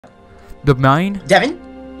The mine? Devin?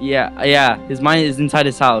 Yeah. His mine is inside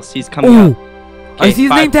his house. He's coming Oh! out. I see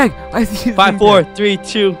his name tag! I see his 5, name 4, tag. 3,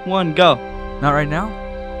 2, 1, go. Not right now?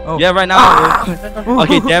 Oh. Yeah, right now.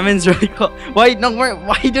 Okay, Devin's really cool. Why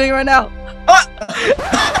are you doing it right now?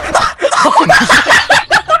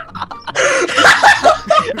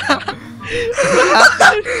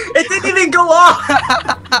 It didn't even go off!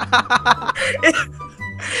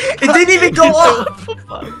 It didn't even go off!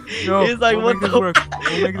 No, He's like, we'll what make this the work.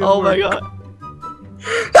 We'll make this Oh my work. god.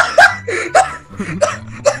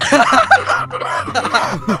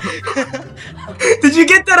 Did you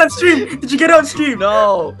get that on stream? Did you get it on stream?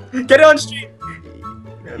 No. Get it on stream!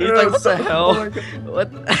 He's like, what the hell? Oh my God. What?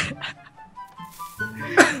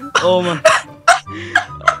 Oh my.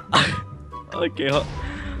 Okay.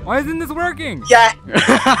 Why isn't this working? Yeah.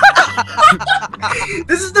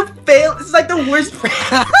 This is the fail. This is like the worst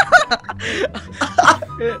fail.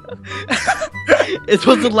 It's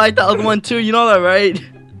supposed to light the other one too. You know that, right?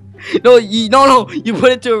 No. You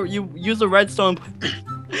put it to. You use the redstone.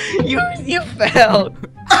 You failed.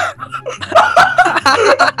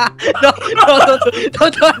 No,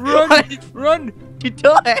 don't do it. Run! You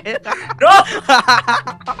do it. No.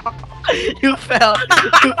 You failed.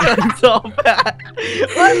 You failed so bad.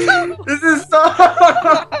 What? This is so.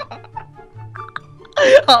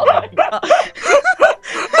 Oh my god.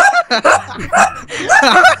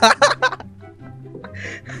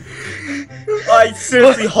 I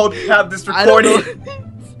seriously hope you have this I don't recorded. know.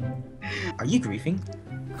 Are you grieving?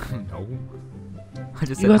 No. I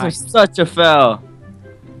just You said guys hi. are such a fail.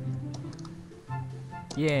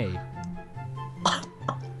 Yay.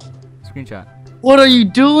 Screenshot. What are you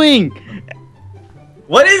doing?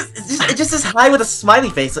 What is? It just says hi with a smiley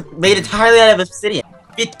face, made entirely out of obsidian.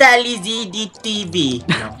 Vitali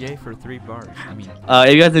ZDTV. Yay for 3 bars. I mean,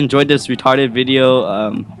 If you guys enjoyed this retarded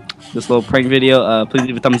video, this little prank video, please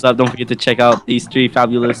leave a thumbs up. Don't forget to check out these 3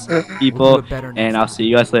 fabulous people. we'll do it better next And I'll time. see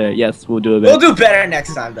you guys later. Yes, we'll do it We'll better. do better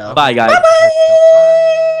next time, though. Bye, guys. Bye.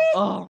 Oh.